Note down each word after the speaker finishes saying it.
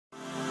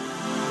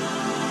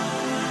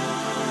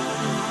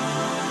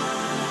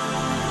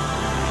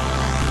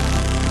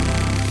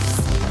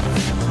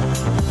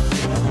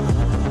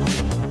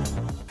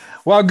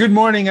Well, good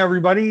morning,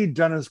 everybody.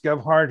 Dennis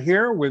Gebhardt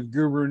here with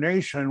Guru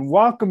Nation,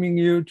 welcoming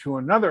you to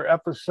another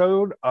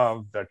episode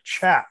of The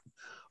Chat,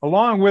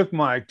 along with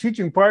my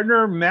teaching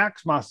partner,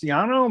 Max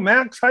Marciano.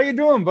 Max, how you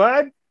doing,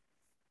 bud?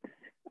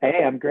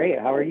 Hey, I'm great.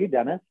 How are you,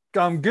 Dennis?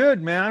 I'm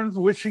good, man.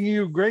 Wishing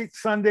you a great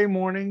Sunday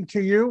morning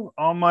to you.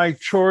 All my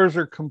chores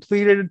are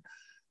completed,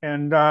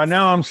 and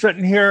now I'm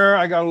sitting here.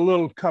 I got a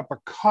little cup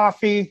of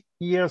coffee.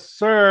 Yes,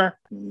 sir.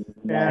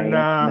 And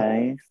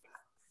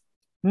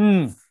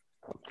Nice.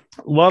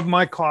 love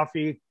my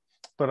coffee,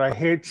 but I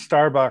hate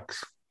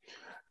Starbucks.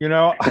 You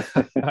know,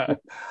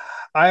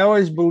 I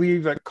always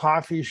believe that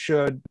coffee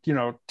should,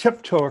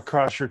 tiptoe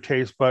across your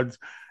taste buds.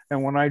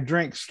 And when I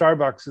drink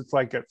Starbucks, it's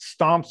like it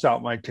stomps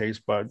out my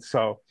taste buds.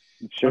 So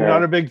I'm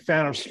not a big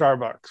fan of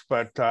Starbucks,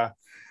 but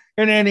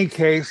in any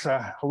case,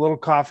 a little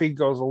coffee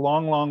goes a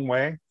long, long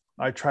way.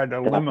 I tried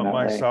to limit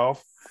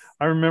myself.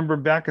 I remember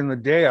back in the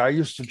day, I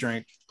used to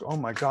drink, oh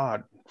my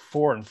God,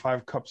 4 and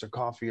 5 cups of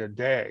coffee a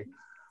day.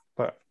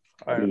 But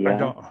I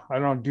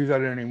don't do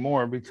that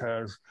anymore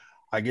because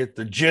I get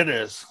the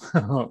jitters.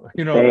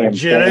 The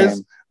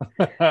jitters.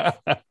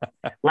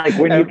 Like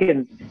when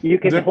you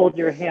can hold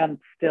your hand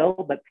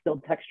still, but still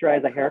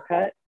texturize a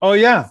haircut. Oh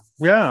yeah.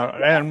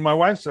 And my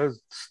wife says,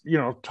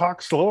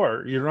 talk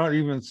slower. You're not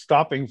even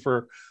stopping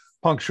for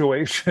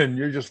punctuation.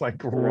 You're just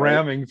like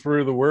ramming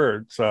through the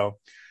word. So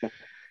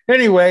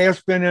anyway,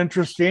 it's been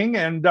interesting.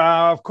 And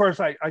of course,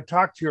 I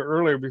talked to you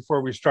earlier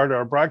before we started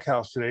our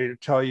broadcast today to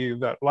tell you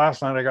that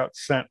last night I got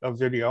sent a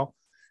video.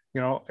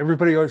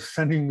 Everybody was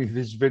sending me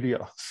these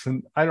videos,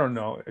 and I don't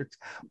know.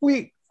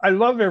 I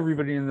love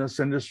everybody in this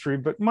industry,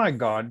 but my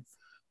God,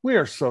 we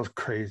are so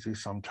crazy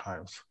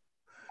sometimes.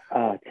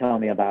 Tell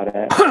me about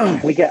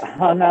it. We get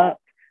hung up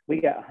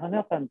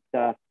on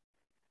stuff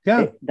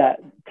that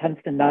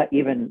tends to not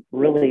even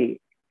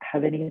really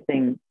have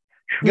anything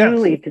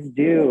truly to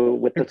do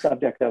with the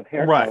subject of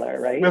hair color,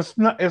 right? It's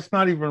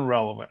not even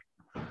relevant.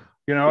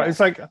 It's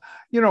like,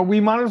 we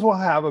might as well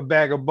have a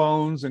bag of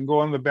bones and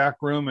go in the back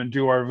room and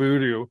do our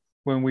voodoo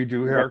when we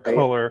do hair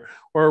color,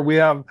 or we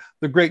have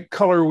the great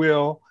color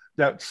wheel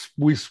that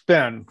we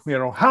spin.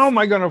 How am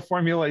I going to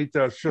formulate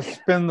this? Just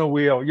spin the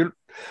wheel.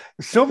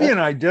 Sylvia and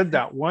I did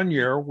that one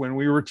year when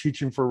we were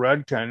teaching for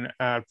Redken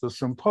at the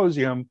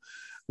symposium.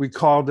 We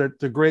called it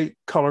the great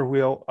color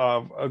wheel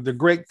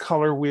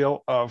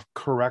of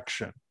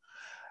correction.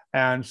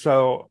 And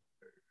so,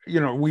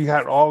 we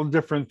had all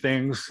different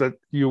things that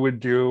you would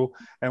do,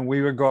 and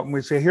we would go up and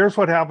we'd say, here's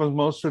what happens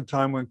most of the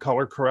time when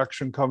color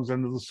correction comes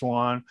into the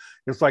salon.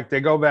 It's like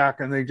they go back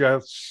and they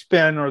just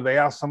spin, or they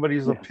ask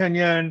somebody's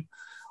opinion,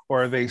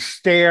 or they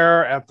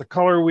stare at the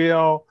color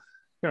wheel,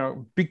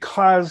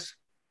 because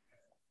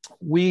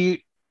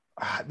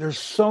there's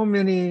so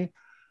many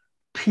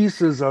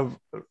pieces of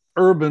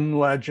urban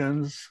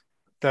legends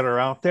that are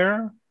out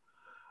there,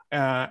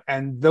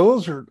 and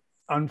those are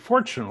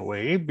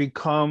unfortunately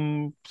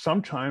become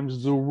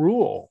sometimes the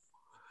rule.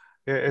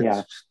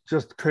 It's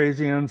just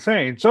crazy and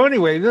insane. So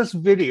anyway, this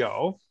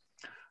video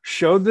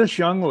showed this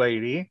young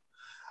lady,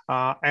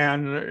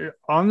 and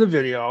on the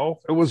video,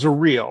 it was a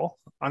reel,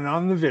 and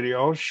on the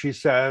video she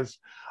says,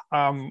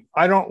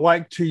 I don't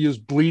like to use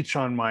bleach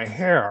on my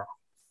hair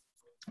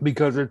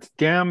because it's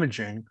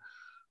damaging,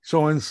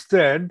 so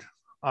instead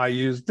I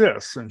use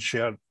this. And she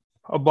had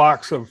a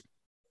box of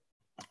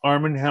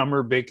Arm &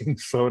 Hammer baking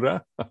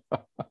soda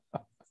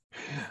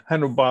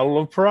and a bottle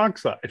of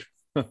peroxide.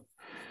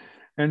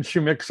 And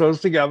she mixed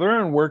those together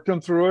and worked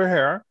them through her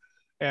hair,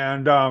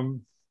 and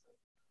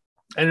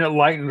it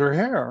lightened her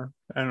hair.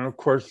 And of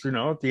course,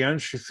 at the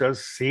end she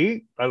says,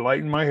 see, I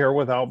lightened my hair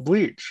without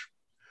bleach,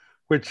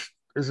 which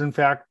is in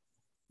fact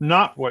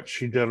not what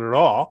she did at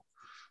all.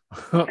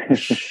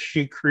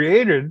 She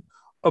created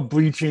a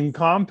bleaching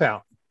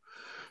compound.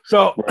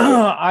 So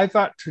I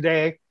thought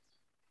today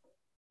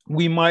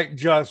we might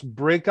just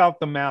break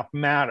out the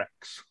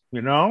mathematics,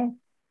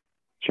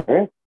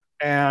 Sure.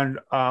 And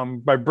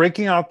by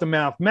breaking out the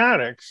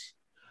mathematics,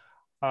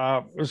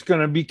 it's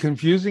going to be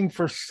confusing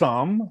for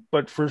some,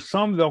 but for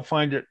some, they'll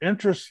find it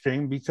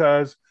interesting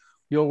because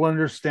you'll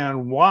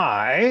understand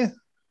why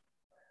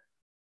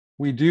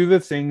we do the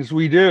things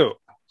we do.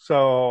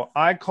 So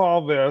I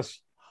call this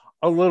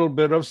a little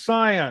bit of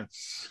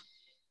science.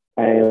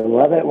 I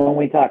love it when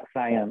we talk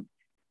science.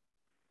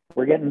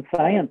 We're getting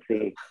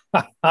sciencey.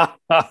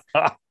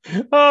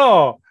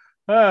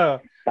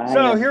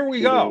 So here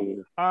we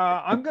go.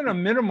 I'm going to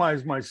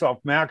minimize myself.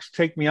 Max,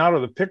 take me out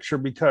of the picture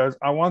because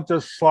I want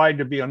this slide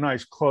to be a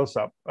nice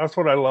close-up. That's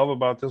what I love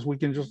about this. We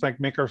can just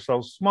make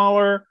ourselves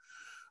smaller,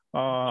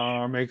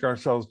 make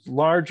ourselves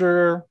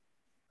larger.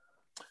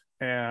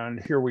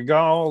 And here we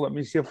go. Let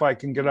me see if I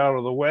can get out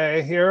of the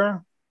way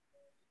here.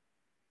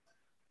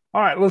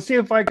 All right, let's see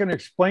if I can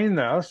explain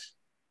this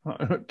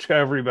to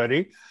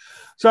everybody.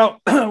 So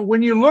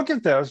when you look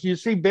at this, you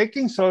see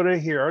baking soda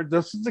here.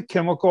 This is the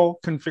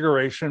chemical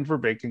configuration for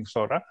baking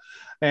soda.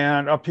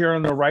 And up here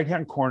in the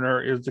right-hand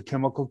corner is the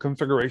chemical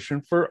configuration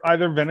for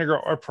either vinegar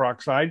or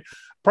peroxide.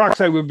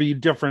 Peroxide would be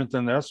different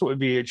than this. It would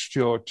be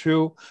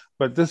H2O2,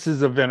 but this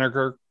is a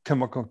vinegar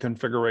chemical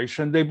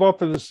configuration. They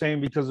both are the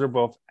same because they're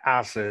both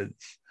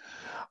acids.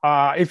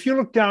 If you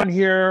look down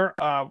here,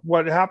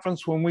 what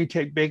happens when we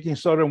take baking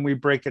soda and we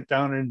break it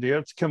down into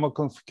its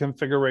chemical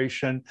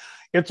configuration,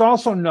 it's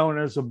also known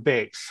as a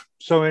base.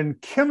 So in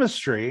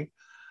chemistry,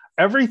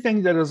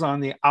 everything that is on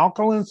the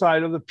alkaline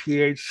side of the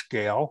pH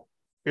scale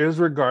is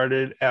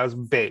regarded as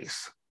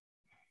base.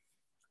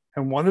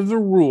 And one of the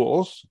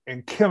rules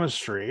in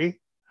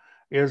chemistry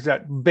is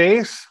that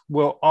base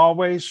will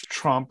always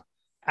trump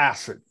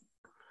acid.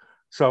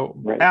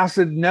 So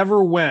acid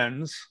never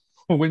wins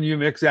when you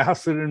mix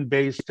acid and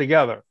base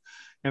together.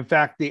 In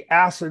fact, the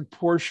acid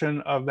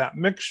portion of that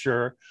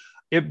mixture,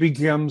 it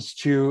begins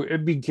to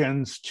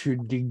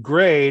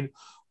degrade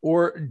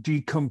or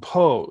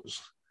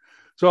decompose.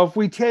 So if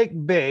we take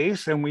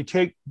base and we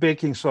take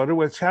baking soda,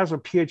 which has a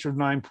pH of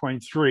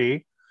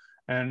 9.3,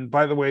 and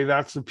by the way,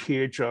 that's the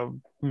pH of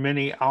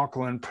many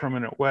alkaline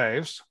permanent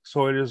waves,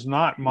 so it is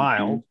not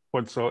mild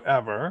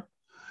whatsoever,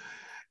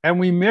 and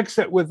we mix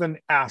it with an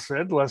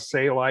acid, let's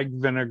say like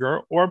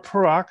vinegar or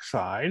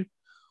peroxide,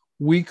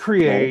 we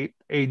create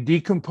a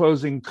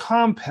decomposing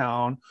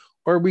compound,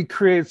 or we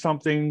create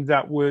something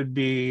that would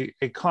be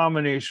a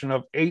combination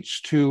of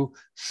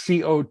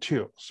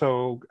H2CO2.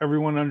 So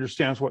everyone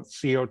understands what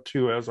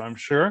CO2 is, I'm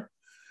sure,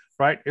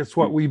 right? It's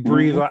what we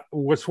breathe.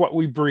 What's what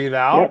we breathe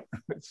out. Yep.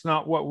 It's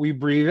not what we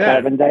breathe in.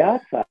 Carbon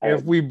dioxide.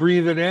 If we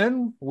breathe it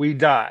in, we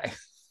die.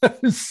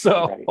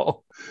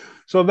 So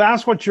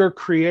that's what you're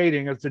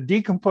creating. It's a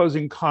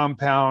decomposing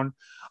compound.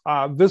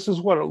 This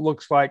is what it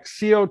looks like.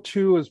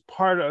 CO2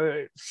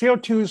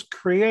 is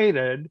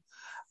created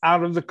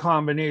out of the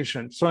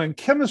combination. So in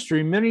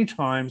chemistry, many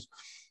times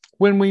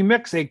when we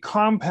mix a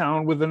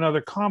compound with another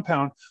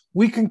compound,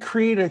 we can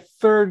create a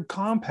third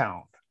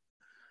compound.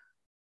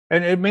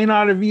 And it may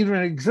not have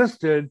even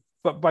existed,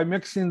 but by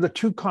mixing the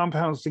two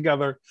compounds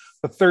together,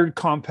 the third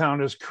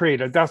compound is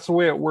created. That's the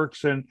way it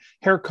works in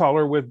hair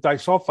color with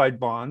disulfide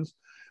bonds.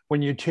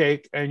 When you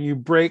take and you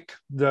break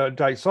the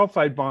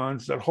disulfide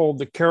bonds that hold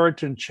the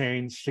keratin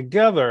chains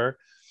together,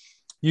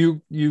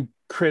 you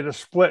create a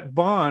split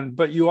bond,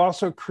 but you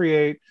also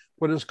create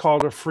what is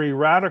called a free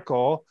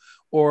radical,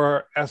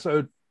 or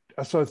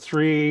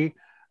SO3,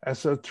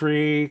 it's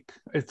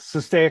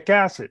cysteic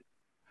acid.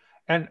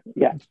 And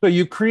so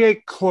you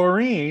create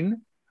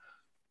chlorine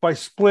by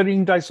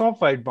splitting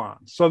disulfide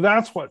bonds. So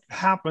that's what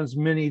happens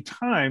many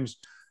times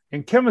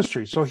in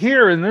chemistry. So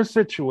here in this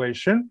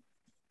situation,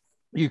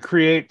 you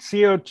create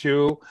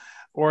CO2,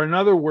 or in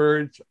other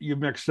words, you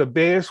mix the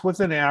base with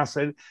an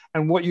acid,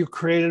 and what you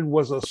created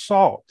was a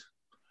salt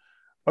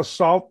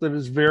that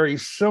is very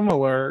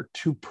similar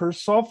to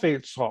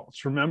persulfate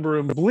salts. Remember,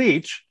 in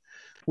bleach,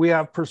 we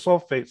have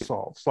persulfate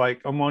salts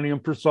like ammonium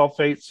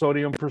persulfate,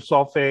 sodium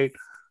persulfate,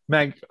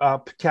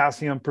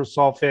 potassium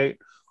persulfate.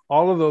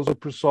 All of those are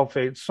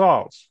persulfate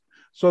salts.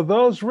 So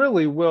those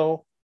really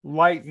will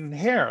lighten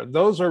hair.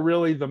 Those are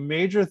really the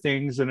major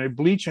things in a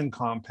bleaching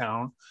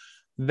compound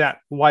that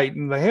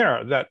lighten the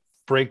hair, that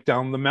break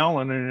down the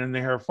melanin in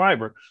the hair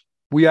fiber.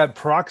 We add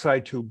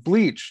peroxide to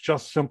bleach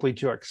just simply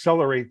to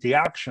accelerate the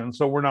action,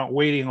 so we're not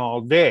waiting all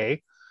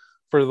day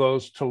for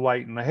those to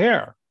lighten the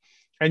hair.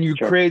 And you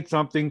create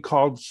something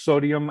called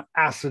sodium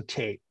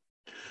acetate.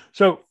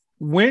 So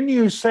when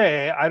you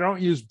say, I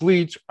don't use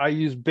bleach, I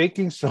use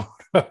baking soda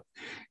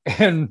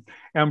and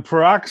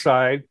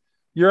peroxide,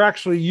 you're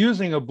actually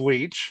using a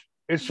bleach.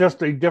 It's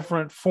just a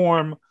different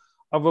form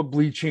of a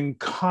bleaching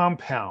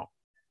compound.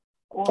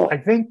 Well, I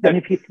think that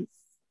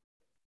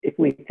if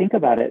we think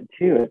about it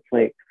too, it's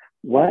like,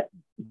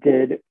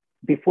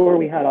 before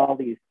we had all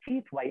these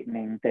teeth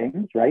whitening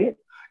things, right?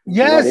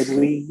 Yes. What did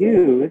we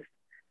use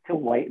to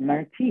whiten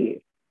our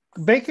teeth?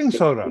 Baking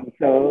soda. Baking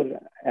soda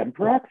and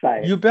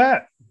peroxide. You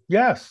bet.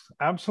 Yes,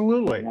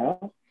 absolutely. You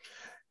know?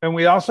 And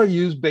we also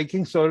use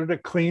baking soda to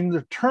clean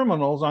the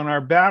terminals on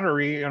our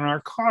battery in our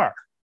car.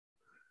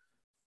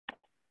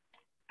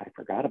 I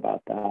forgot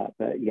about that,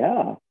 but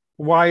yeah.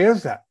 Why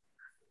is that?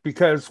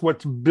 Because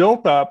what's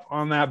built up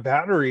on that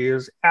battery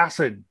is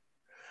acid.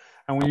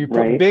 And when you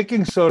put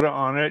baking soda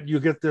on it, you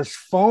get this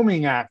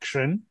foaming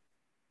action,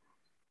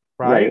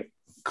 right?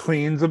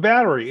 Cleans the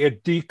battery.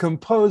 It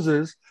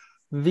decomposes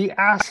the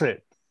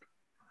acid.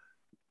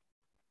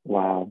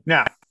 Wow.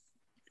 Now,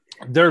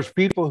 there's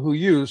people who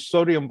use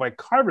sodium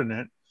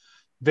bicarbonate.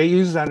 They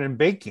use that in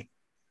baking.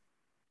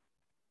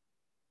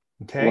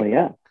 Okay. Well,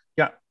 yeah.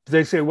 Yeah.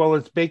 They say, well,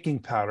 it's baking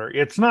powder.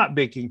 It's not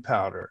baking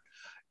powder.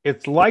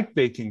 It's like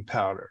baking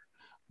powder.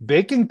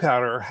 Baking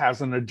powder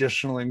has an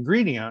additional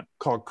ingredient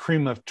called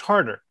cream of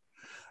tartar.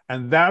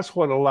 And that's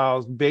what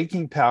allows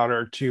baking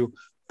powder to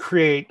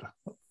create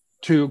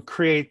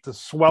the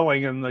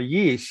swelling in the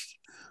yeast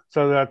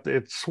so that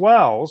it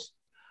swells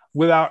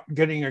without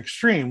getting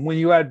extreme. When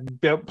you add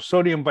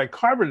sodium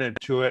bicarbonate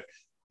to it,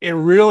 it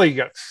really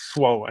gets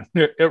swollen.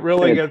 It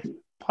really gets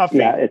puffy.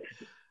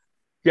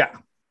 Yeah.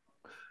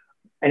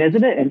 And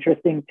isn't it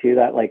interesting too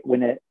that like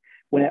when it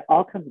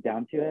all comes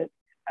down to it,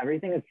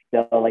 everything is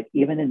still like,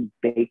 even in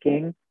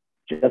baking,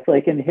 just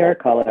like in hair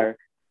color,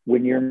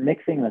 when you're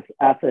mixing this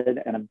acid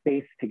and a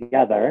base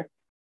together,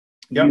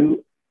 Yep.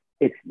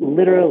 It's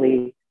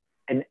literally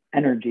an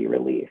energy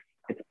release.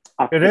 It's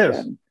oxygen. It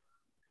is.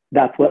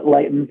 That's what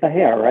lightens the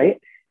hair,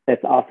 right?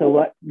 That's also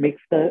what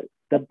makes the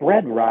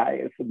bread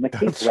rise and the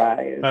cake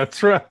rise.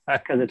 That's right.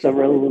 Because it's a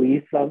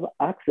release of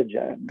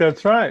oxygen.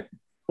 That's right.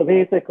 So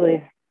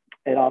basically,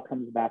 it all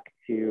comes back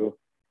to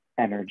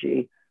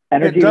energy.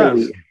 Energy it does.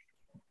 release.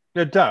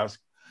 It does.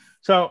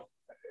 So,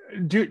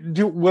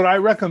 would I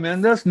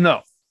recommend this?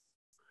 No.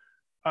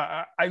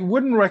 I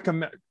wouldn't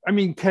recommend. I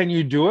mean, can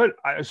you do it?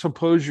 I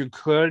suppose you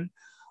could,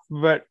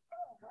 but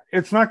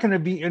it's not going to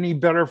be any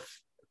better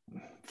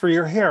for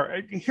your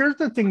hair. Here's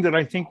the thing that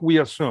I think we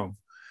assume.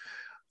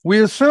 We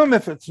assume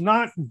if it's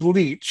not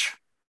bleach,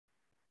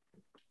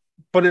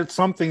 but it's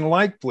something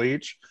like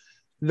bleach,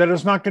 that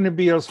it's not going to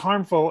be as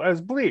harmful as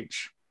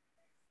bleach.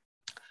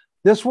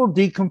 This will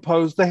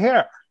decompose the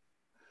hair.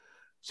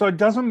 So it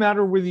doesn't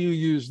matter whether you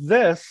use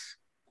this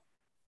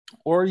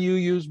or you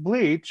use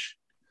bleach,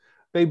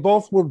 they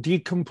both will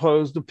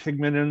decompose the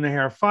pigment in the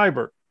hair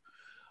fiber.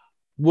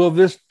 Will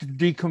this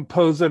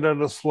decompose it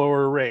at a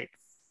slower rate?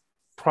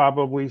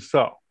 Probably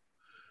so.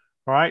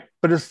 All right,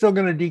 but it's still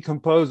going to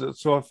decompose it.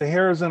 So if the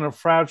hair is in a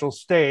fragile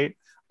state,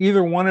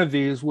 either one of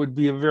these would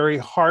be a very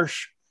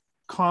harsh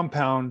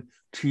compound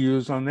to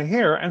use on the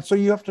hair. And so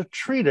you have to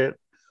treat it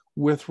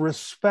with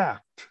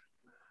respect.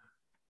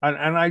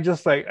 And I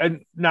just like,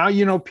 and now,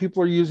 you know,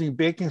 people are using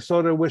baking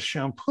soda with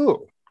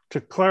shampoo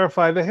to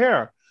clarify the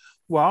hair.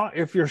 Well,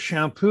 if your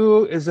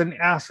shampoo is an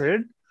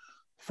acid,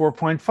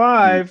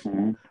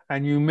 4.5,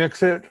 and you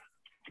mix it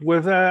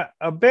with a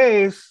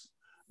base,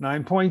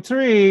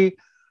 9.3,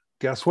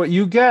 guess what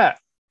you get?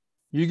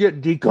 You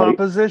get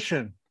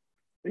decomposition.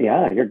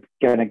 Yeah, you're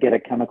going to get a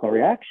chemical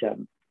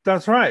reaction.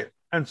 That's right.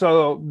 And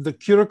so the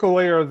cuticle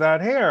layer of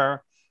that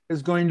hair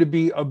is going to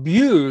be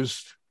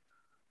abused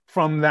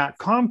from that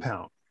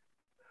compound.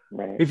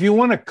 Right. If you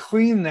want to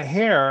clean the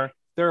hair,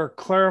 there are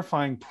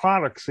clarifying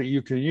products that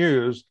you can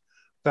use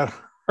that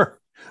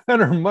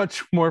are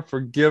much more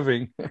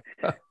forgiving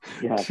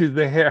to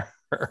the hair.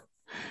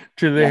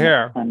 To the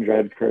hair.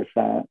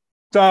 100%.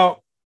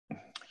 So,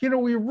 you know,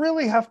 we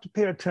really have to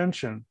pay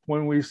attention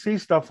when we see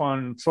stuff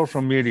on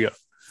social media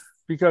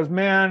because,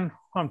 man,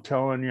 I'm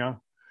telling you,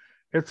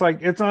 it's like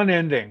it's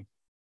unending.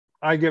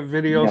 I get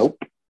videos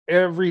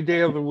every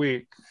day of the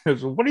week.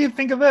 What do you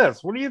think of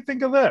this? What do you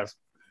think of this?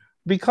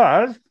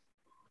 Because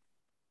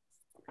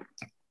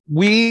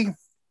we,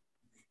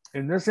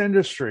 in this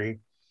industry,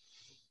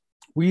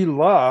 we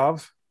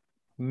love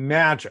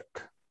magic.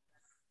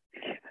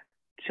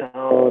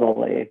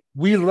 Totally.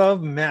 We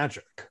love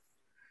magic.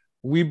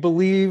 We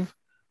believe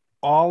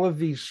all of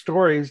these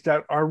stories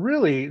that are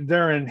really,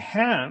 they're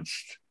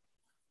enhanced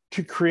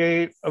to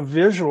create a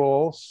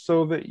visual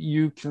so that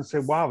you can say,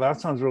 wow, that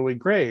sounds really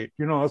great.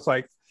 You know, it's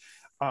like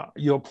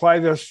you apply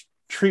this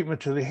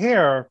treatment to the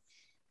hair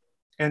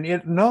and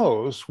it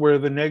knows where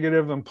the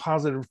negative and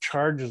positive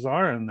charges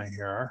are in the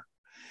hair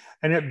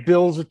and it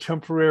builds a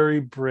temporary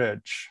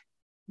bridge.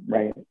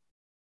 Right.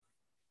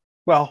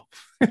 Well,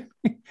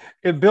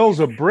 it builds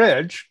a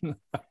bridge,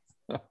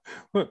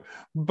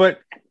 but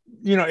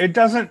you know, it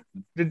doesn't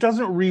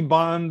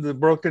rebond the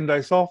broken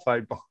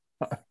disulfide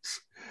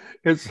bonds.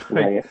 It's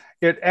like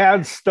it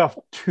adds stuff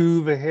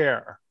to the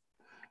hair.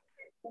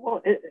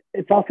 Well,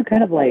 it's also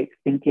kind of like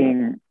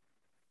thinking,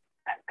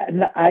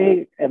 and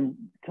I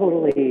am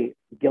totally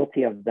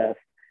guilty of this.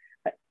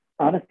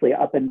 Honestly,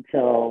 up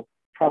until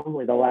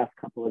probably the last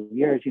couple of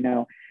years, you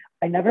know,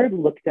 I never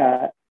looked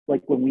at,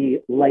 like when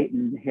we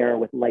lighten hair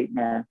with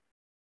lightener,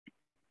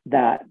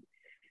 that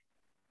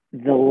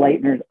the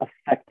lightener's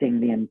affecting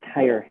the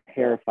entire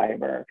hair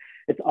fiber.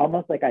 It's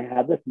almost like I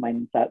had this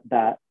mindset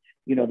that,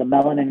 you know, the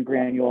melanin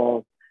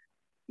granules,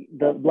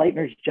 the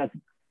lightener's just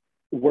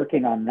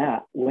working on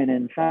that, when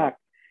in fact,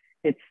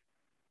 it's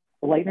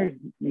lightener's,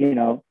 you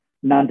know,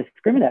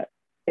 non-discriminate.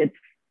 It's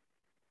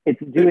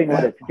doing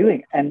what it's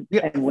doing. And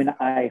when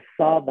I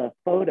saw the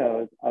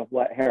photos of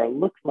what hair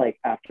looks like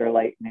after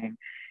lightening,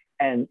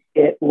 and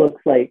it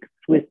looks like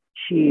Swiss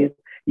cheese,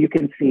 you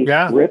can see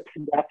rips,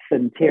 gaps,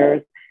 and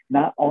tears,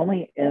 not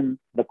only in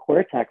the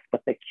cortex,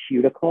 but the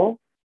cuticle.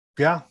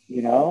 Yeah.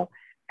 You know,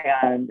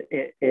 and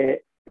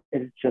it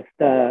is just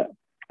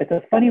it's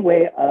a funny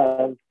way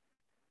of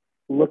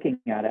looking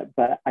at it.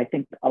 But I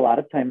think a lot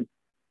of times,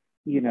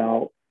 you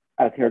know,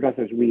 as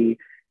hairdressers, we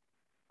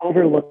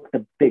overlook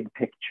the big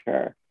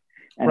picture.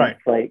 And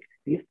it's like,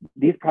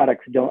 these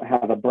products don't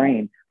have a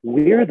brain.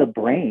 We're the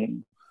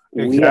brain.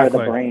 Exactly. We are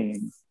the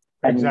brain.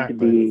 And we need to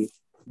Exactly. be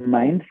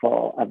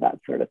mindful of that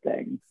sort of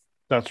thing.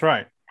 That's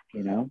right.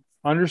 You know?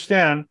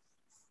 Understand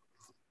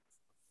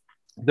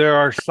there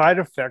are side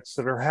effects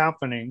that are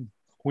happening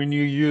when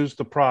you use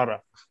the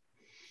product.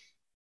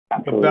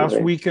 Absolutely. The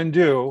best we can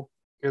do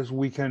is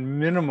we can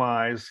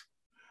minimize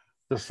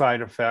the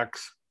side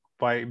effects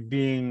by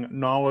being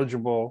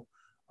knowledgeable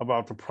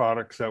about the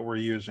products that we're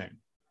using.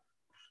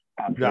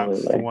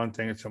 That's the one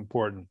thing that's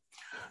important.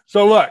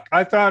 So look,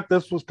 I thought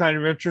this was kind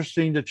of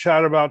interesting to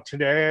chat about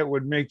today. It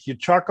would make you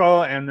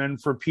chuckle. And then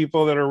for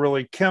people that are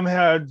really chem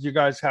heads, you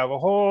guys have a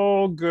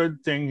whole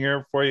good thing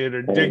here for you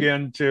to dig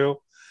into.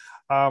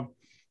 But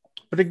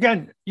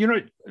again, you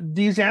know,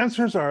 these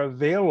answers are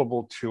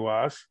available to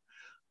us,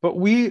 but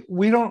we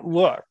don't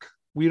look.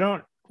 We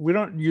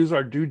don't use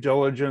our due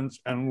diligence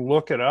and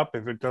look it up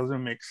if it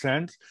doesn't make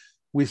sense.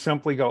 We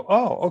simply go,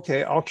 oh,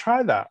 okay, I'll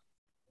try that.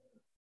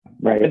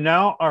 Right. And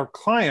now our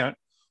client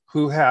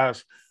who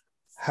has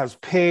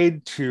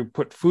paid to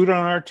put food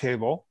on our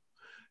table,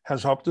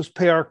 has helped us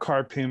pay our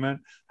car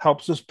payment,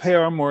 helps us pay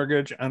our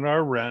mortgage and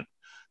our rent,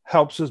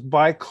 helps us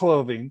buy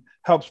clothing,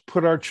 helps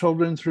put our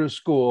children through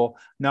school,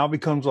 now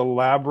becomes a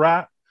lab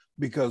rat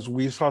because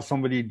we saw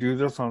somebody do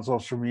this on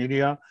social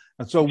media.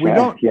 And so we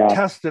don't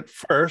test it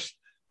first,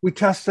 we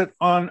test it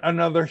on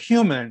another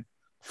human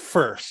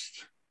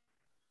first.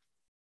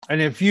 And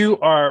if you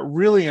are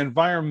really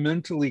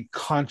environmentally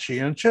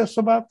conscientious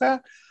about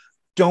that,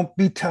 don't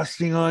be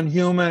testing on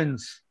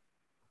humans.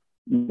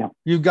 No.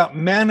 You've got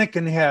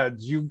mannequin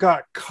heads, you've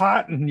got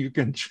cotton you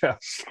can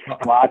just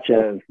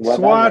swatches,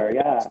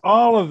 whatever,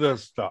 all of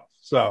this stuff.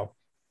 So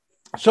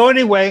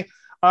anyway,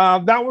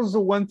 that was the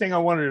one thing I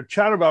wanted to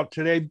chat about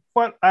today.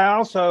 But I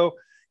also,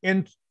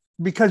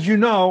 because you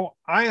know,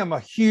 I am a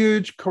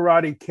huge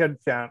Karate Kid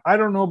fan. I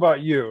don't know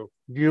about you.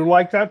 Do you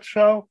like that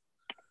show?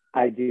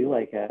 I do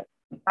like it.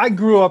 I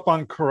grew up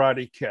on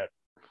Karate Kid.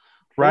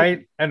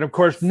 Right. And of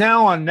course,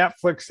 now on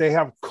Netflix, they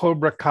have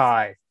Cobra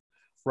Kai.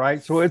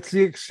 Right. So it's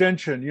the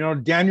extension. You know,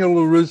 Daniel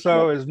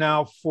LaRusso is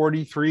now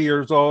 43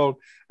 years old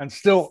and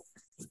still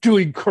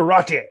doing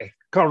karate.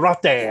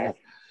 Yes.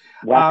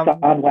 Wax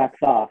on, wax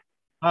off.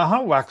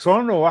 Wax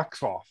on or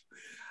wax off.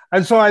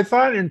 And so I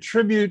thought, in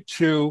tribute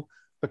to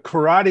the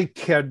Karate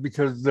Kid,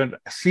 because the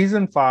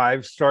season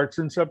 5 starts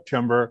in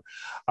September,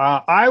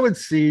 I would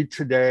see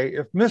today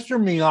if Mr.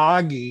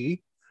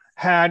 Miyagi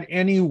had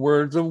any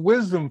words of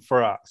wisdom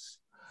for us.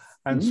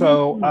 And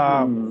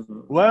so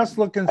let's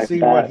look and see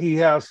what he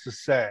has to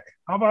say.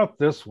 How about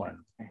this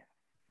one?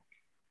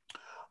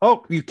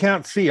 Oh, you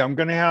can't see. I'm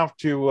going to have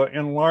to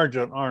enlarge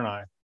it, aren't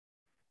I?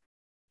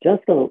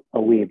 Just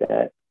a wee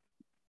bit.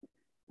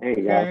 There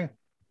you go.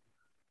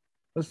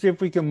 Let's see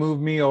if we can move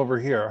me over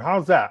here.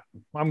 How's that?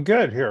 I'm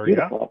good here.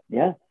 Beautiful.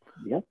 Yeah.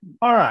 Yep.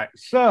 All right.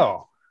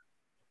 So,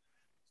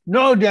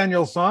 no,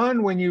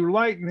 Daniel-san, when you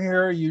lighten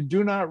hair, you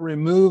do not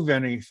remove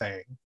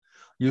anything.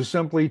 You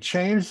simply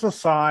change the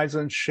size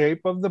and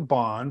shape of the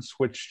bonds,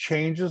 which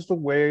changes the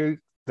way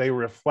they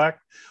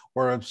reflect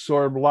or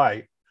absorb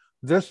light.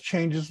 This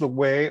changes the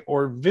way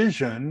our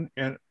vision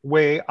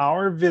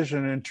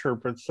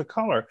interprets the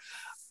color.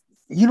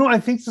 You know, I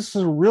think this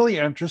is a really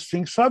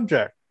interesting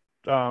subject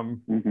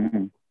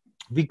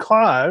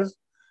because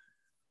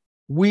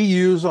we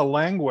use a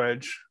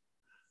language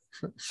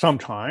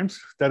sometimes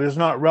that is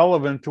not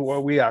relevant to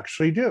what we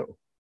actually do.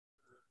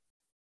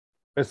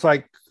 It's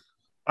like,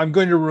 I'm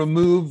going to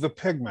remove the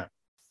pigment.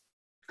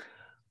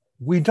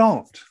 We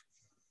don't.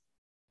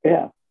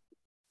 Yeah.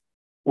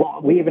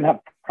 Well, we even have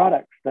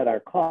products that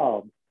are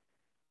called,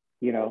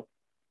 you know.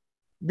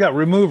 Yeah,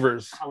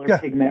 removers. Color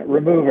pigment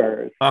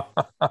removers.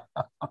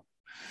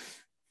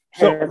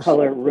 Hair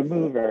color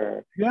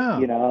remover. Yeah.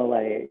 You know,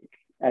 like,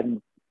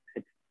 and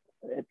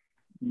it's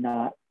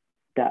not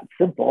that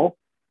simple.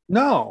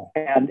 No.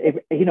 And if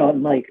you know,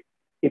 and like,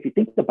 if you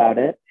think about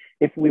it,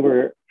 if we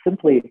were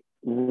simply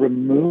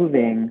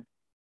removing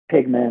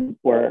pigment,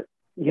 or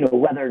you know,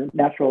 whether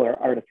natural or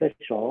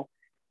artificial,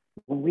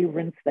 when we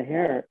rinse the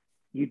hair,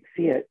 you'd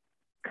see it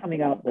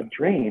coming out the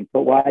drain.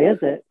 But why is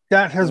it?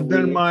 That has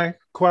been my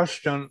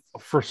question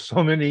for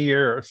so many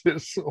years.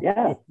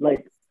 Yeah,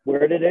 like,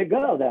 where did it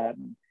go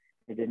then?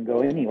 It didn't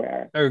go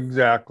anywhere.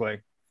 Exactly.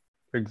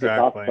 It's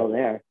all still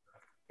there.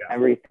 Yeah.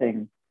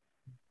 Everything,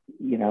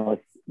 you know,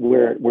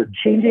 we're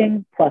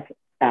changing plus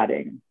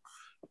adding.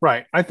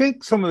 Right. I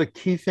think some of the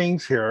key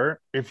things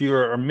here, if you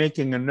are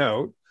making a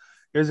note,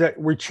 is that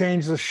we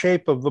change the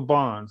shape of the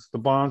bonds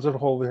that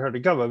hold the hair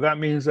together. That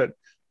means that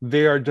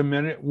they are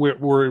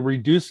we're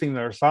reducing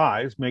their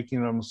size,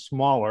 making them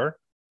smaller.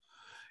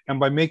 And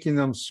by making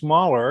them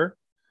smaller,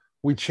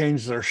 we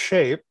change their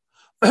shape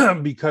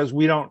because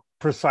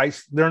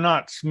they're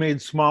not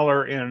made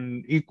smaller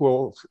in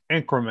equal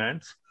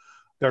increments.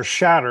 They're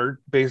shattered,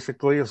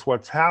 basically, is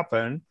what's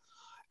happened.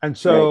 And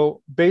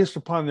so based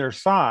upon their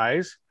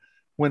size,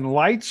 when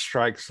light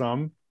strikes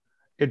them,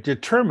 it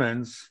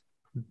determines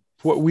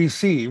what we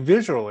see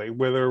visually,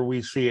 whether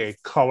we see a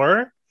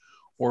color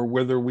or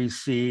whether we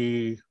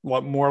see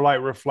more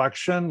light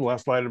reflection,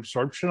 less light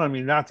absorption. I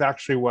mean, that's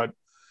actually what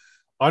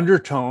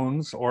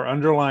undertones or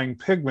underlying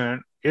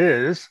pigment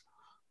is.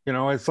 You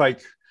know, it's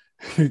like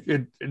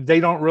they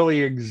don't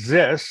really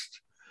exist.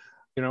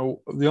 You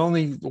know,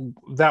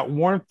 that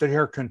warmth that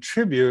hair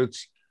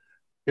contributes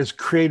is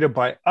created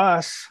by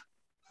us.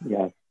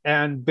 Yeah.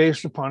 And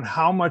based upon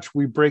how much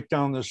we break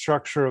down the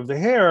structure of the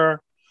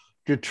hair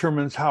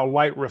determines how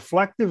light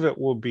reflective it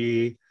will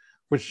be,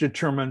 which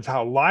determines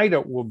how light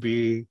it will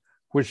be,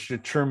 which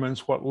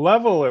determines what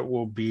level it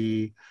will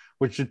be,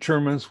 which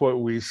determines what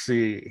we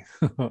see.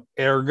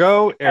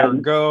 Ergo,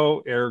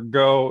 ergo,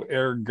 ergo,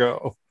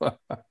 ergo.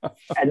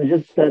 And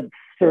just to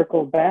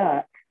circle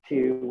back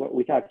to what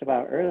we talked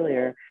about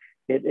earlier,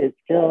 it is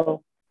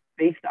still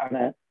based on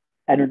an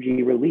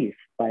energy release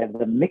by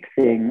the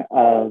mixing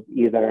of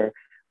either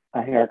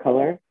a hair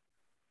color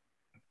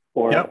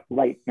or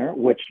lightener,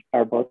 which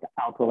are both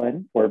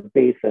alkaline or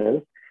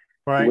bases,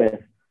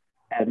 with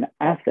an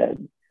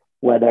acid,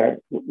 whether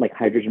like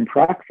hydrogen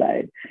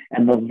peroxide.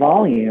 And the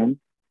volume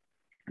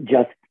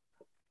just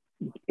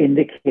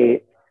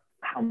indicates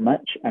how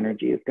much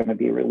energy is going to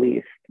be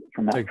released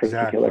from that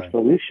particular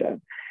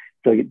solution.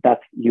 So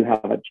that's, you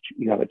have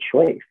a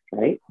choice,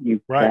 right?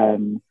 You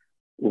can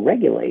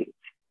regulate,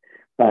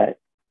 but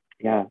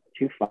yeah,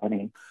 too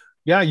funny.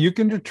 Yeah, you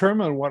can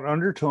determine what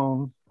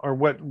undertone or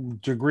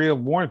what degree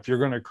of warmth you're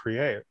going to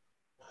create.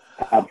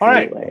 Absolutely. All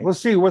right, let's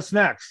see what's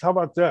next. How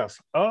about this?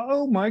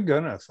 Oh my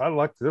goodness, I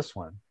like this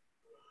one.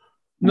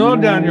 No,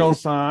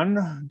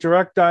 Daniel-san,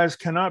 direct dyes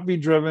cannot be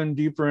driven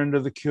deeper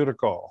into the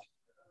cuticle.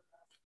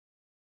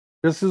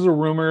 This is a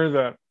rumor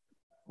that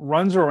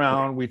runs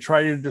around. We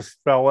try to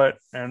dispel it,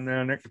 and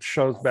then it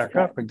shows back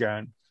up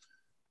again.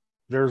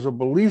 There's a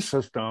belief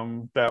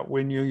system that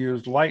when you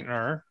use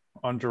lightener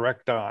on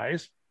direct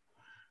dyes,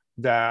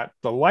 that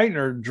the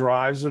lightener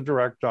drives the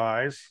direct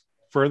dyes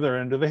further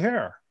into the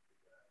hair.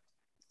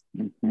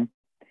 Mm-hmm.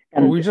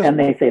 And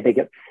they say they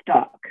get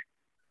stuck.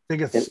 They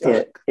get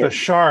stuck. The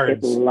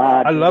shards.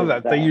 I love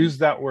that. They use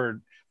that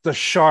word. The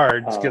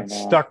shards get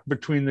stuck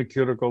between the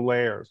cuticle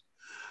layers.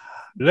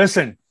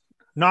 Listen,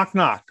 knock,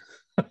 knock.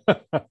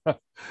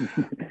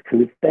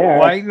 Who's there?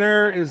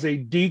 Lightener is a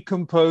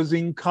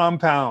decomposing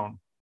compound.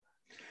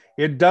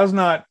 It does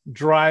not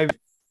drive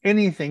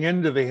anything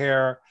into the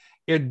hair.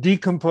 It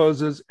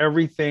decomposes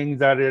everything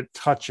that it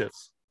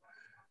touches.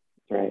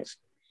 Right.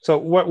 So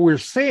what we're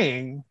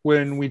seeing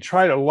when we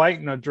try to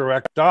lighten a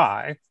direct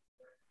dye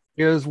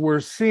is we're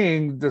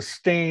seeing the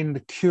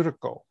stained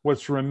cuticle,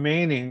 what's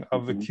remaining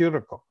of the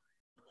cuticle.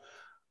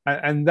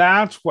 And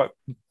that's what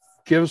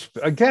gives,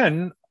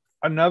 again,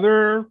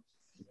 another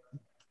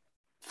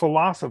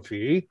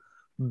philosophy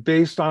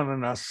based on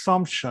an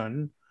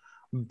assumption,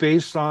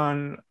 based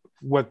on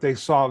what they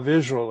saw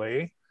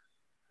visually.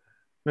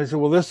 They say,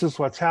 well, this is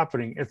what's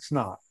happening. It's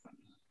not.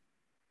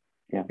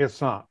 Yeah.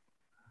 It's not.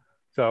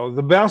 So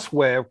the best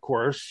way, of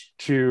course,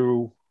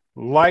 to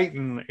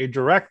lighten a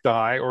direct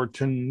dye or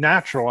to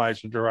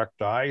naturalize a direct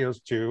dye is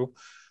to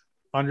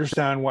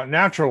understand what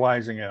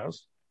naturalizing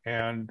is.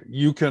 And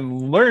you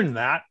can learn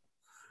that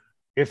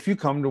if you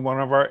come to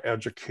one of our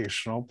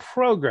educational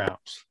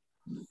programs.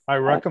 I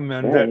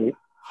recommend it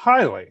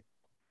highly.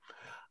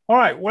 All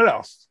right, what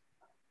else?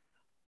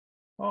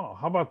 Oh,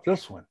 how about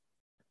this one?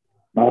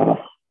 Oh,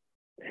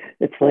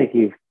 it's like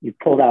you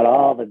pulled out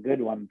all the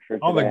good ones for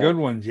today. All the good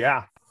ones,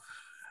 yeah.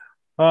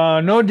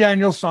 No,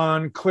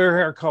 Daniel-san, clear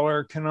hair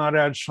color cannot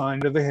add shine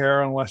to the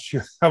hair unless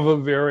you have a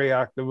very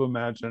active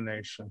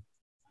imagination.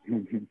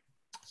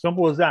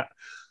 Simple as that.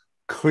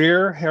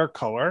 Clear hair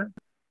color,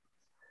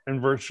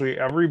 in virtually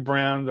every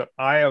brand that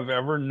I have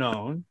ever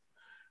known,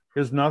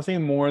 is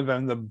nothing more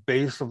than the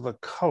base of the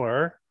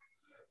color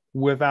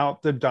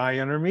without the dye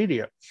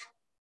intermediates.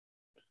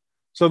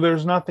 So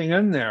there's nothing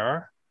in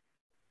there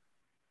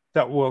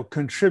that will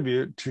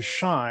contribute to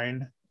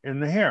shine in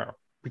the hair,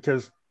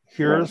 because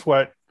here's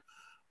what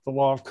the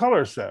law of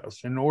color says.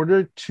 In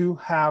order to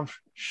have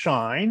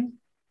shine,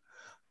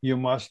 you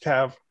must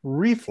have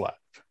reflect.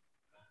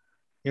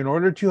 In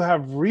order to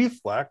have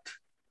reflect,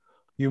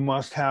 you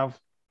must have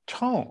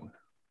tone.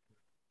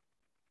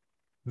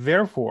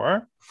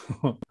 Therefore,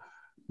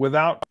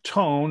 without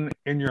tone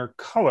in your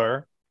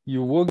color,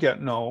 you will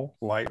get no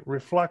light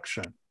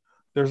reflection.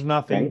 There's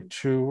nothing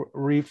to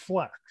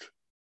reflect.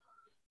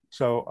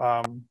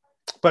 So,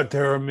 but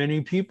there are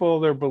many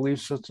people, their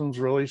belief system's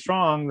really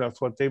strong.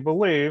 That's what they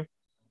believe.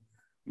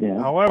 Yeah,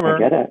 however, I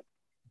get it.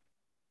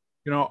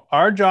 You know,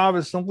 our job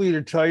is simply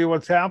to tell you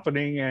what's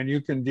happening, and you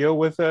can deal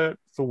with it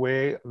the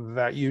way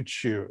that you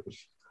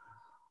choose.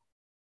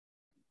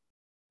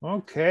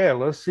 Okay,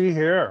 let's see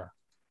here.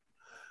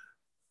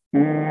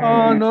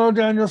 Oh, no,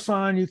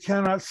 Daniel-san, you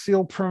cannot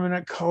seal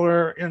permanent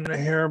color in the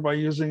hair by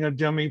using a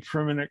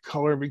demi-permanent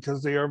color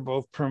because they are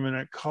both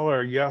permanent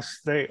color.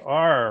 Yes, they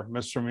are,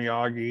 Mr.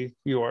 Miyagi.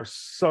 You are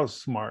so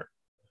smart.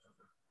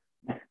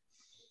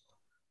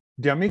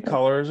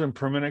 Demi-colors and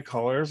permanent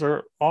colors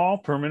are all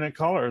permanent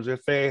colors.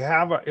 If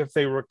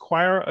they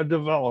require a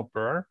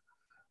developer,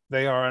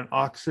 they are an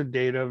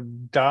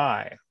oxidative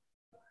dye.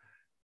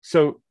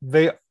 So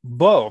they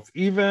both,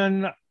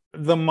 even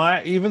the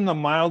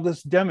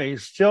mildest demi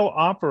still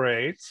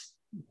operates,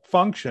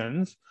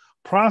 functions,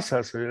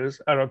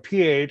 processes at a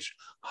pH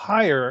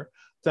higher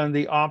than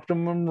the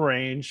optimum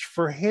range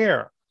for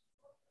hair.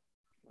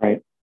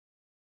 Right.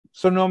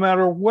 So no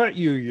matter what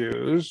you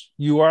use,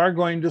 you are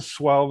going to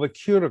swell the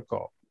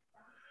cuticle.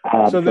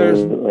 Absolutely. So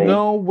there's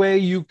no way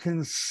you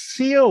can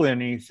seal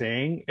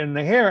anything in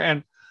the hair.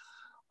 And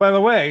by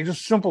the way,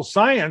 just simple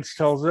science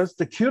tells us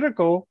the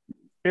cuticle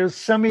is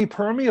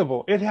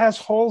semi-permeable. It has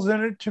holes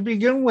in it to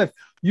begin with.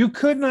 You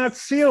could not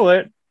seal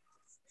it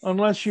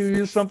unless you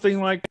use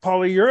something like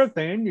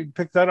polyurethane. You'd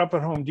pick that up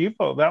at Home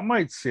Depot. That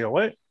might seal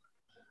it.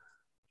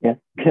 Yeah.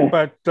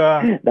 But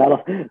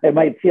it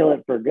might seal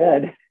it for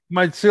good.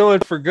 Might seal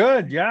it for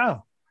good, yeah.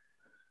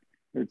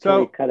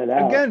 So cut it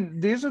out. Again,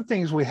 these are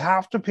things we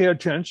have to pay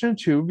attention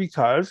to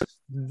because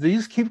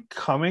these keep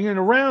coming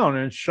around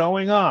and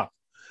showing up.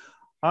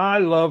 I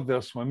love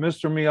this one.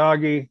 Mr.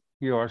 Miyagi,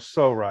 you are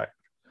so right.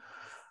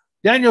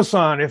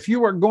 Daniel-san, if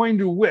you are going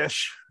to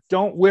wish,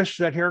 don't wish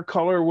that hair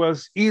color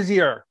was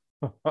easier.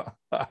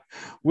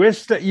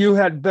 Wish that you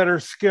had better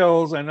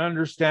skills and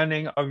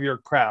understanding of your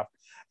craft.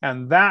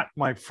 And that,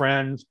 my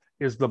friends,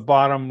 is the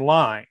bottom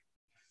line.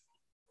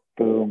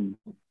 Boom.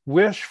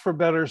 Wish for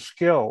better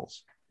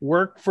skills.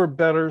 Work for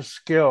better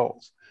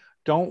skills.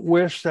 Don't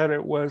wish that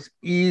it was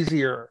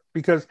easier,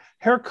 because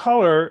hair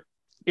color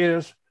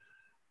is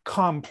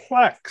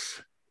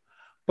complex,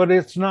 but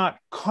it's not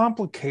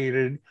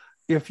complicated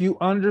if you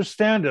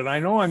understand it. I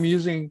know I'm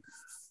using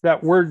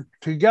that word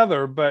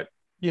together, but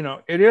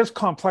it is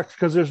complex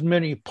because there's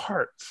many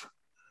parts.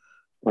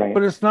 Right.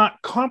 But it's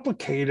not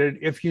complicated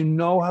if you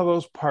know how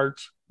those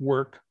parts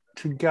work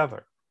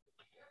together.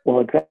 Well,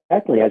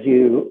 exactly.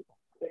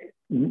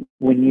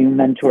 When you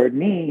mentored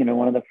me,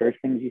 one of the first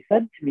things you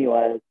said to me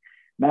was,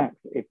 Max,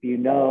 if you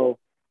know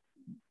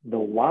the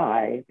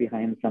why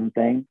behind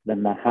something,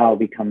 then the how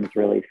becomes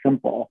really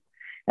simple.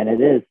 And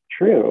it is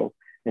true.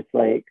 It's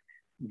like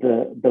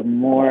the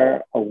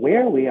more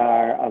aware we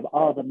are of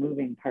all the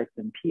moving parts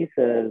and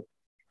pieces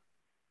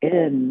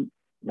in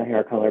the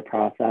hair color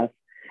process,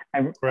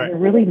 and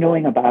really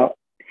knowing about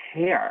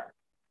hair.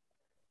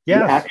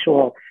 Yes.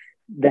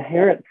 The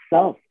hair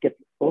itself gets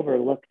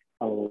overlooked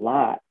a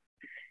lot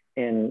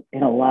in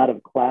a lot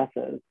of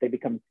classes. They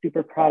become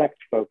super product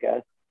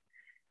focused,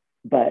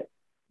 but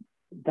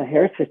the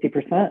hair is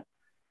 50%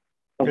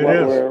 of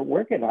we're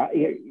working on.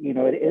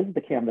 It is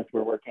the canvas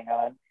we're working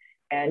on.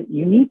 And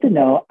you need to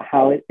know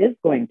how it is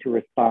going to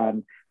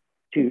respond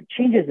to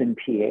changes in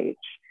pH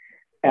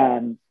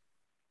and,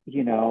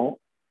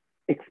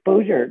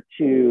 exposure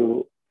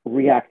to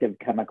reactive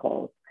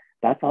chemicals.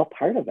 That's all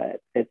part of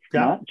it. It's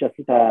not just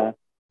it's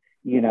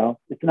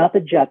not the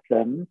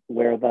Jetsons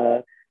where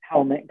the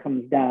helmet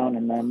comes down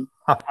and then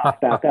pops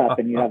back up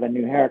and you have a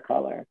new hair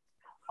color,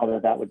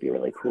 although that would be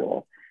really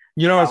cool.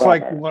 It's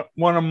like what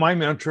one of my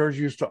mentors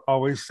used to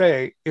always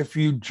say, if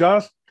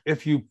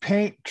you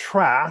paint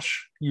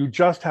trash, you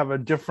just have a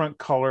different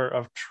color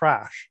of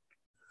trash.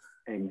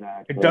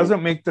 Exactly. It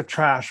doesn't make the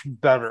trash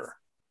better.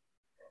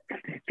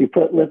 If you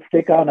put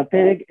lipstick on a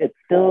pig, it's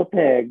still a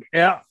pig.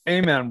 Yeah.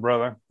 Amen,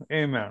 brother.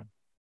 Amen.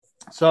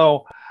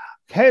 So,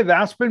 hey,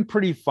 that's been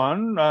pretty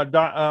fun.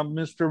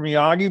 Mr.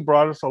 Miyagi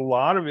brought us a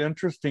lot of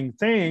interesting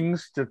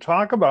things to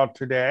talk about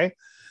today.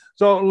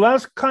 So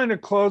let's kind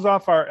of close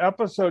off our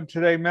episode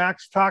today,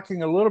 Max,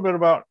 talking a little bit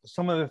about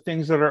some of the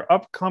things that are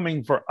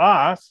upcoming for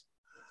us.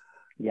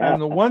 Yeah.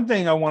 And the one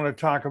thing I want to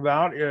talk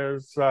about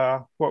is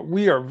what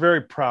we are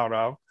very proud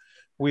of.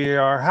 We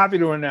are happy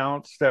to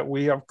announce that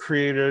we have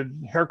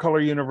created Hair Color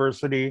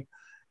University,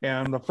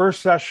 and the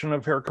first session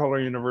of Hair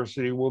Color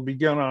University will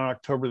begin on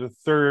October the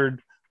 3rd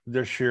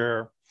this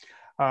year.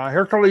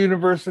 Hair Color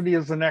University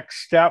is the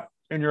next step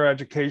in your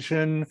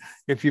education.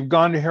 If you've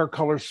gone to hair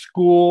color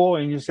school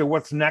and you say,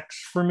 what's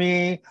next for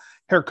me?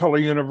 Hair Color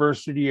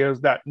University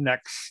is that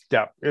next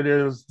step. It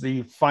is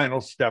the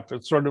final step.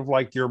 It's sort of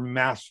like your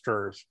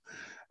master's.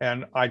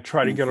 And I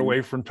try to get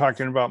away from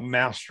talking about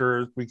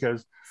masters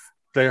because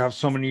they have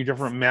so many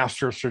different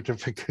master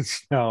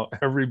certificates now.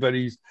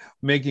 Everybody's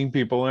making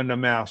people into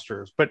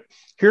masters. But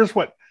here's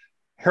what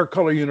Hair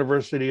Color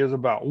University is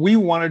about. We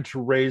wanted to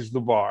raise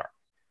the bar.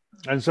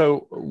 And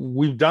so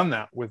we've done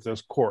that with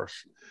this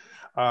course.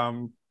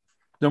 Number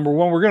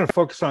one, we're going to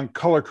focus on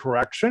color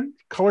correction.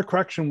 Color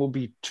correction will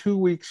be 2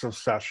 weeks of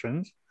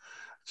sessions.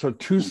 So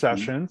 2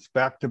 sessions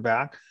back to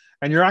back.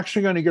 And you're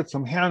actually going to get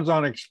some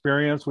hands-on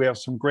experience. We have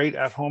some great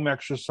at-home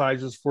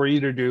exercises for you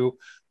to do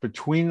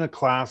between the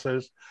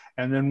classes.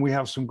 And then we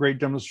have some great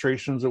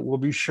demonstrations that we'll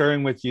be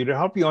sharing with you to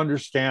help you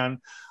understand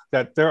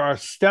that there are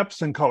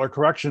steps in color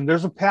correction.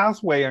 There's a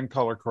pathway in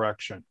color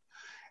correction.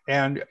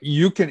 And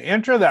you can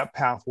enter that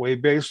pathway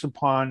based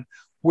upon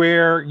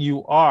where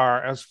you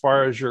are as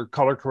far as your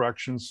color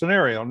correction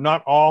scenario.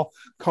 Not all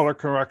color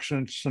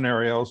correction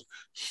scenarios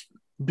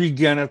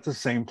begin at the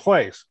same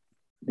place.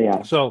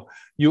 Yeah. So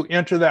you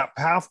enter that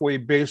pathway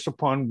based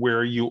upon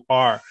where you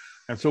are.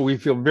 And so we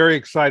feel very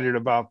excited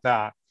about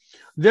that.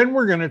 Then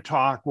we're going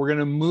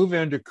to move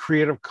into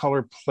creative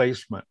color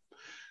placement.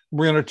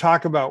 We're going to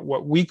talk about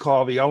what we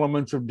call the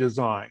elements of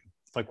design.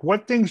 Like,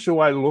 what things do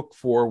I look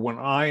for when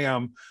I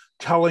am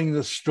telling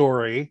the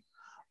story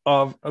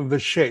of the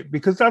shape?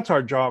 Because that's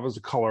our job as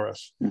a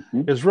colorist,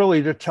 is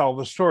really to tell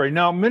the story.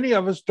 Now, many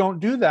of us don't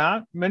do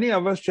that. Many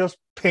of us just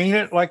paint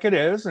it like it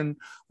is, and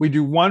we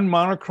do one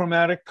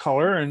monochromatic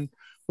color, and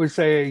we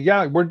say,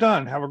 yeah, we're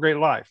done. Have a great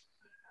life.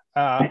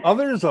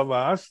 Others of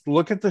us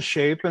look at the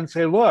shape and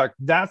say, look,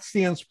 that's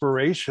the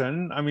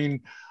inspiration. I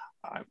mean,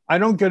 I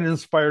don't get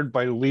inspired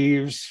by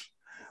leaves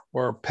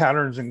or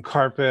patterns in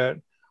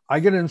carpet. I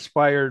get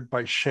inspired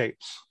by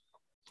shapes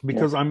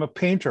because I'm a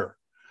painter.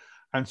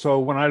 And so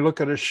when I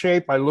look at a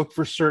shape, I look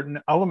for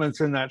certain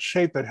elements in that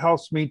shape that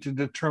helps me to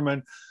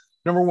determine,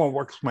 number one,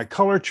 what my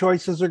color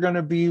choices are going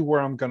to be,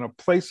 where I'm going to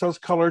place those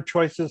color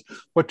choices,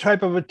 what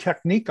type of a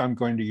technique I'm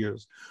going to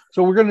use.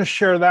 So we're going to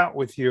share that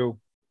with you.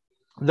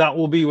 That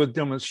will be with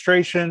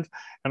demonstrations.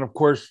 And of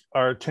course,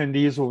 our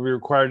attendees will be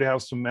required to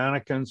have some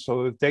mannequins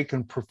so that they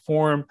can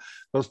perform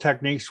those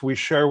techniques we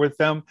share with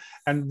them.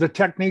 And the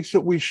techniques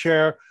that we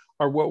share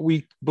are what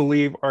we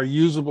believe are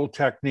usable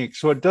techniques.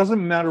 So it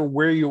doesn't matter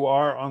where you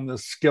are on the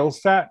skill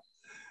set.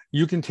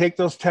 You can take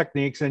those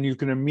techniques and you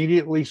can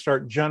immediately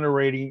start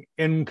generating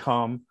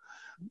income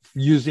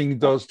using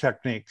those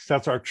techniques.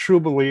 That's our true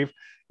belief,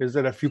 is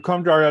that if you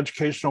come to our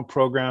educational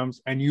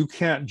programs and you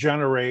can't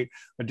generate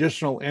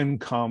additional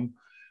income,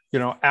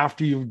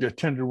 after you've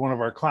attended one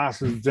of our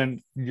classes, then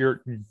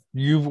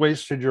you've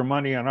wasted your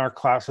money and our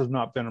class has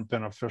not been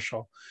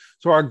beneficial.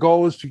 So our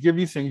goal is to give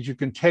you things you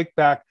can take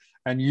back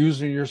and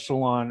use in your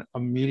salon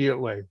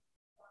immediately.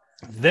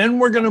 Then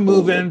we're going to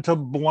move into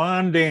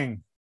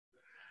blonding.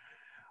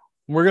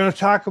 We're going to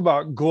talk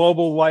about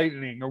global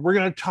lightening, or we're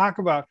going to talk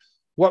about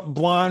what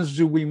blondes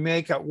do we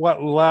make at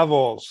what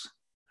levels.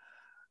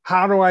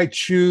 How do I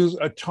choose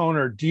a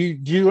toner? Do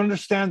you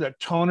understand that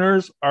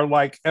toners are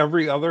like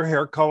every other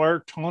hair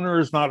color? Toner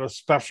is not a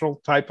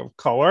special type of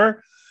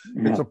color.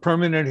 No. It's a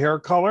permanent hair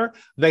color.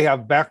 They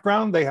have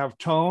background, they have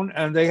tone,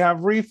 and they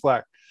have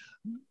reflect.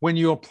 When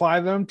you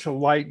apply them to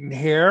lighten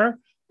hair,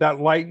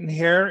 that lightened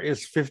hair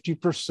is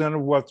 50%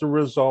 of what the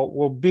result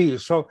will be.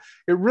 So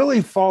it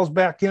really falls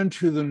back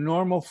into the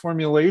normal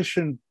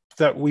formulation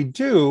that we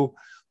do,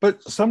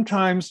 but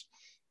sometimes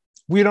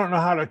we don't know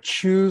how to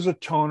choose a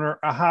toner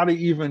or how to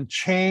even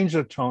change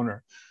a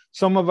toner.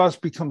 Some of us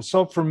become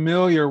so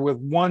familiar with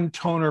one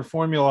toner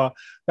formula.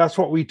 That's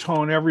what we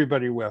tone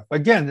everybody with.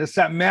 Again, it's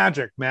that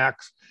magic,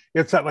 Max.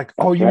 It's that like,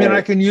 oh, you mean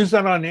I can use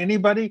that on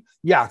anybody?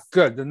 Yeah,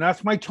 good. Then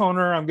that's my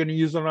toner. I'm going to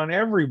use it on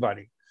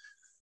everybody.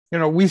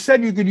 We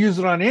said you could use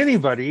it on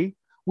anybody.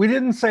 We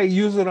didn't say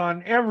use it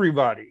on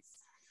everybody.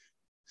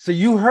 So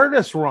you heard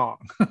us wrong.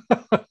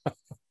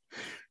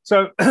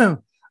 So,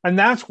 and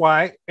that's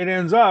why it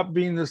ends up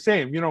being the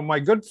same. My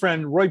good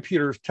friend Roy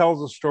Peters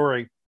tells a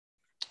story.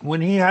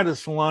 When he had a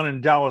salon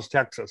in Dallas,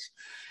 Texas,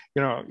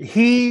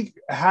 he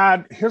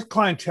had his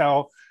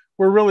clientele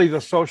were really the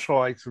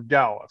socialites of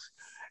Dallas.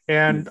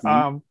 And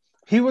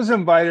he was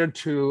invited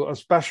to a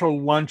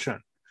special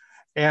luncheon.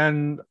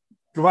 And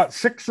about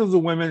 6 of the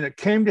women that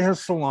came to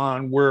his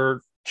salon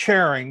were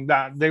chairing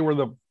that. They were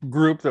the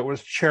group that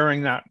was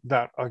chairing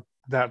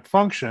that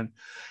function.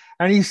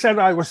 And he said,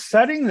 I was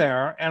sitting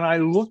there and I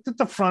looked at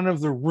the front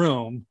of the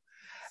room,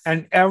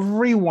 and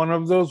every one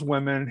of those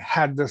women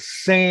had the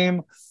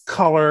same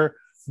color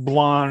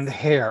blonde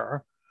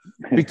hair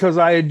because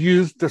I had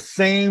used the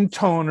same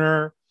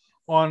toner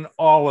on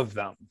all of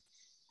them.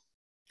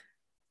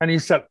 And he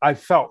said, I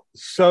felt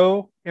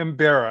so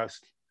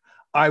embarrassed.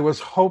 I was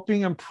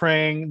hoping and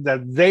praying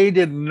that they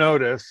didn't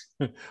notice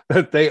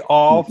that they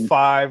all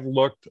 5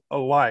 looked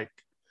alike,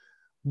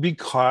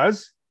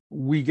 because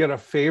we get a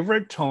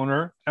favorite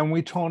toner and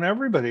we tone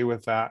everybody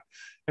with that.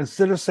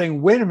 Instead of saying,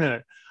 wait a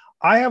minute,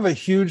 I have a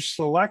huge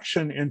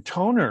selection in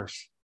toners.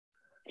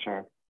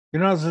 Sure.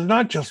 There's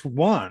not just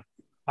one.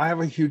 I have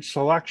a huge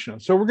selection.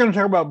 So we're going to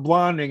talk about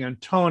blonding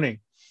and toning.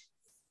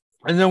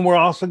 And then we're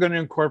also going to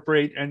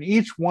incorporate in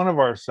each one of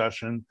our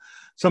sessions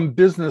some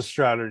business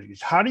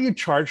strategies. How do you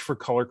charge for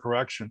color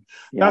correction?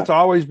 Yeah. That's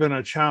always been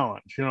a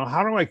challenge.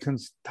 How do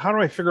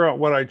I figure out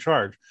what I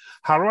charge?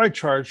 How do I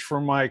charge for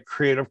my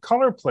creative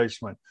color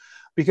placement?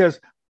 Because,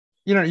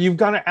 you've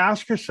got to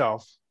ask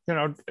yourself,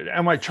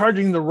 am I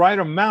charging the right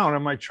amount?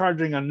 Am I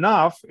charging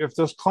enough? If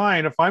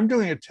I'm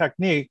doing a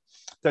technique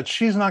that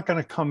she's not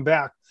going to come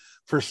back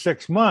for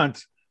 6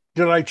 months,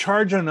 did I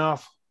charge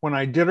enough when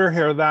I did her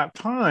hair that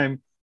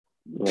time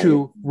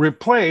to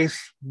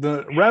replace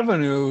the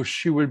revenue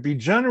she would be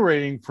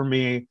generating for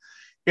me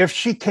if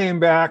she came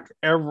back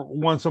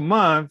once a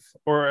month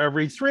or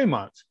every 3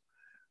 months?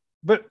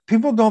 But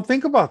people don't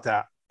think about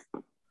that.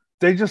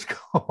 They just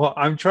go,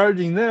 I'm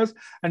charging this,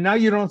 and now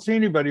you don't see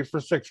anybody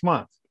for 6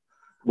 months.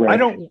 Right.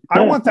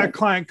 I want that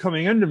client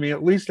coming into me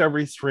at least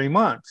every 3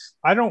 months.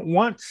 I don't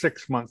want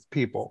 6 month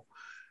people,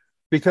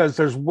 because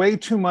there's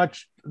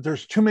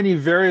too many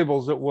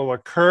variables that will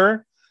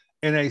occur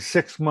in a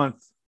 6 month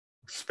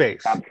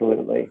space.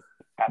 Absolutely.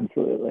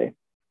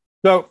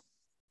 So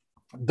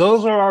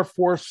those are our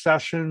 4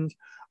 sessions.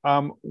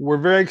 We're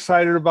very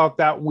excited about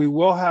that. We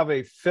will have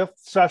a 5th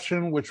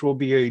session, which will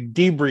be a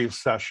debrief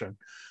session.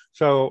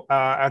 So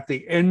at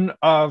the end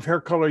of Hair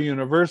Color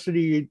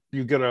University,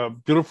 you get a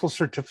beautiful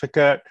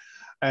certificate,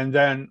 and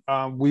then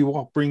we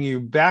will bring you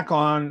back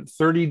on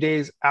 30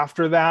 days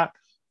after that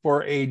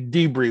for a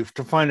debrief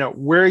to find out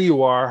where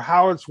you are,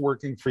 how it's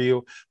working for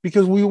you,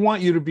 because we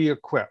want you to be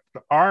equipped.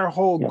 Our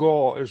whole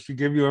goal is to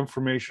give you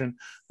information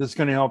that's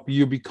going to help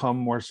you become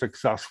more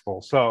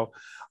successful. So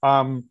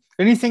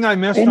anything I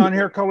missed on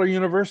Hair Color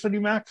University,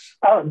 Max?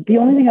 The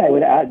only thing I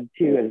would add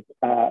too is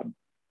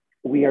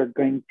we are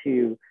going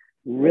to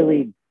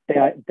really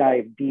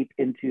dive deep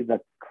into the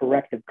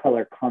corrective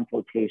color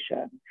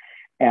consultation.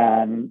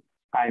 And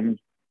I'm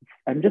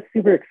just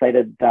super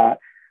excited that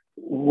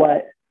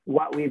what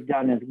we've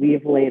done is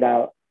we've laid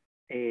out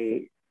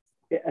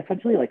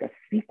essentially like a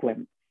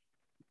sequence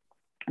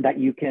that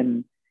you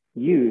can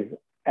use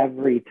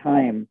every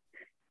time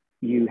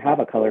you have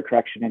a color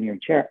correction in your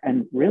chair.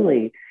 And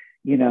really,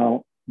 you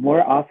know,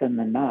 more often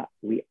than not,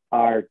 we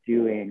are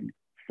doing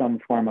some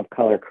form of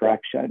color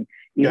correction,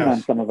 even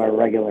on some of our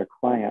regular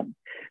clients.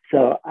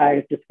 So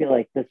I just feel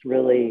like this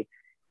really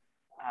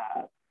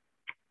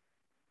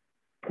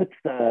puts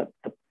the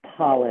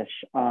polish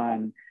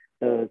on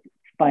those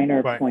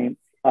finer points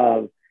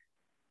of,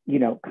 you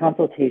know,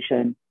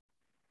 consultation,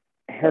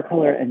 hair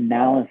color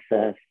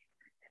analysis,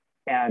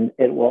 and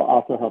it will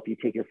also help you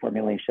take your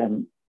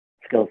formulation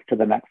skills to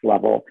the next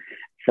level.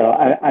 So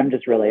I'm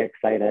just really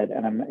excited,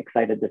 and I'm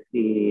excited to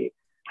see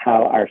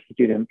how our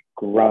students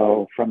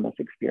grow from this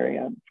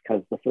experience,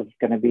 because this is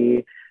going to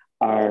be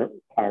our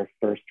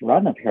first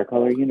run of Hair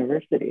Color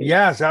University.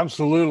 Yes,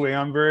 absolutely.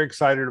 I'm very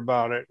excited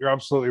about it. You're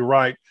absolutely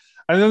right.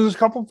 And then there's a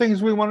couple of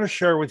things we want to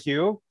share with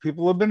you.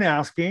 People have been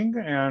asking,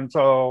 and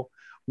so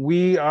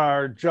we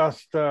are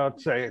just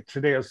say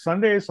today is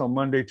Sunday, so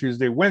Monday,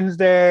 Tuesday,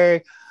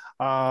 Wednesday.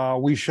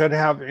 We should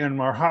have in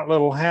our hot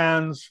little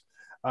hands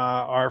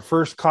our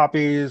first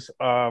copies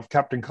of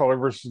Captain Color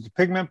versus the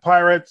Pigment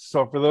Pirates.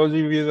 So for those of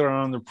you that are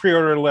on the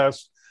pre-order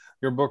list,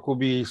 your book will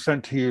be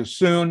sent to you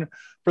soon.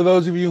 For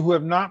those of you who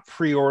have not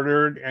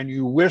pre-ordered and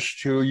you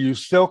wish to, you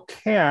still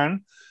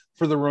can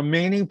for the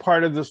remaining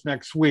part of this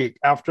next week.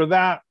 After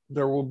that,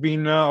 there will be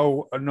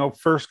no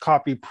first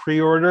copy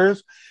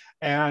pre-orders.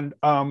 And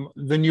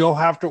then you'll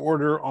have to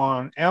order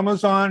on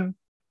Amazon,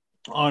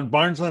 on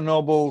Barnes &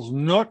 Noble's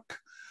Nook,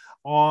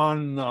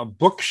 on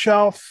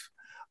Bookshelf.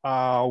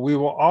 We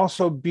will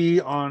also be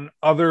on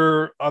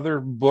other online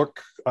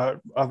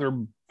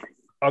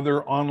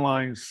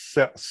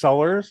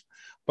sellers,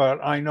 but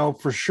I know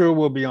for sure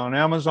we'll be on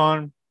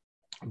Amazon,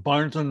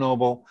 Barnes &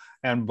 Noble,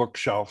 and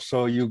Bookshelf.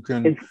 So you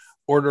can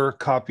order a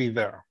copy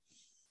there.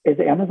 Is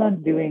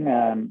Amazon doing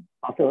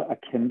also a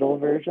Kindle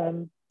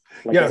version?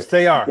 Like yes,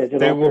 they are.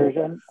 Digital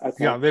version?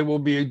 Okay. Yeah, they will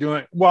be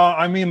doing. Well,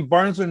 I mean,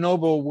 Barnes &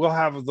 Noble will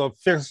have the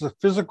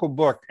physical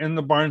book in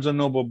the Barnes &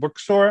 Noble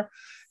bookstore,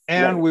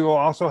 and we will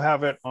also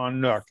have it on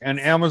Nook. And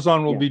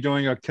Amazon will be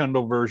doing a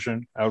Kindle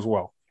version as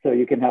well. So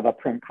you can have a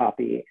print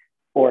copy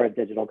or a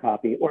digital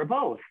copy or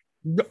both.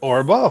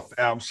 Or both,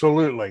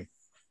 absolutely.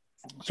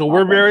 So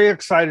we're very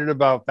excited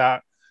about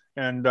that.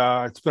 And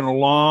it's been a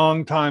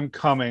long time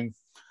coming.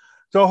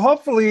 So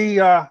hopefully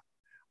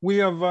we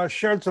have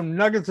shared some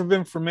nuggets of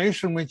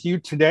information with you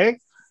today,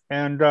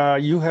 and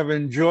you have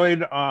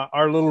enjoyed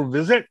our little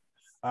visit.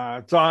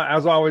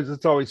 As always,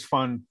 it's always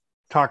fun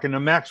talking to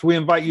Max. We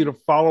invite you to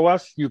follow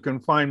us. You can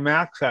find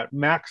Max at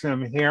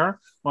MaxMHair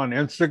on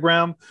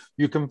Instagram.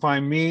 You can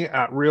find me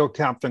at Real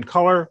Captain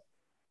Color.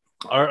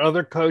 Our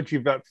other coach,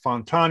 Yvette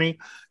Fontani,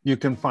 you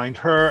can find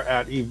her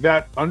at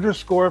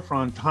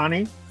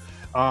Yvette_Fontani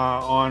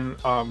on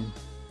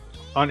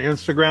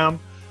Instagram.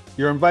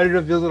 You're invited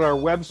to visit our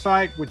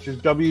website, which is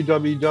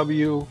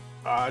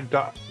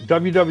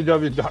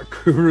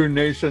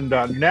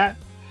www.gurunation.net.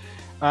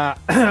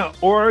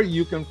 Or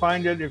you can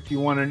find it, if you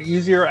want an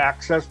easier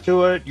access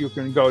to it, you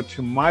can go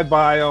to my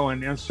bio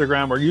and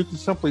Instagram, or you can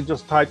simply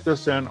just type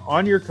this in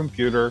on your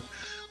computer,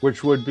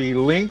 which would be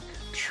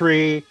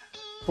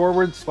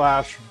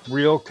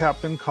Linktree/Real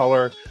Captain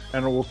Color,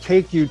 and it will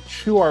take you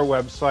to our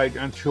website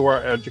and to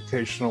our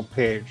educational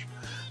page.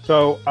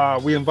 So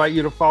we invite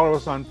you to follow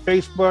us on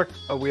Facebook.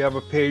 We have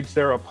a page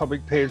there, a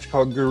public page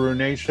called Guru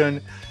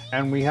Nation,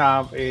 and we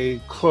have a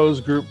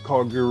closed group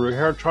called Guru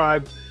Hair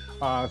Tribe.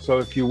 So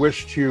if you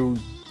wish to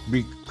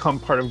become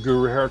part of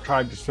Guru Hair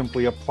Tribe, just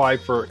simply apply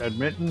for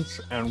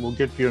admittance and we'll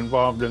get you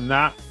involved in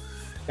that.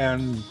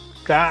 And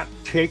that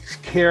takes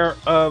care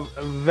of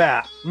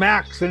that.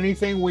 Max,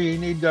 anything we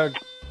need to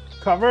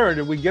cover, or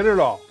did we get it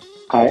all?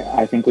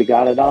 I think we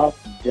got it all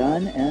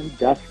done and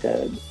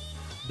dusted.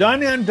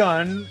 Done and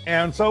done.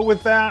 And so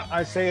with that,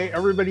 I say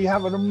everybody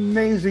have an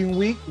amazing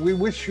week. We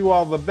wish you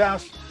all the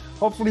best.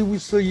 Hopefully we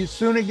see you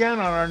soon again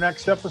on our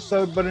next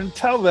episode. But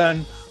until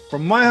then,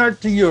 from my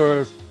heart to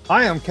yours,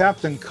 I am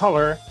Captain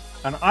Color,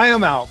 and I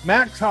am out.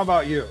 Max, how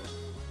about you?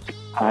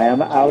 I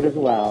am out as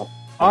well.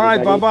 All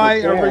right, bye-bye,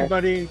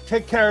 everybody.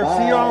 Take care. Bye.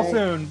 See you all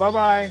soon.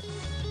 Bye-bye.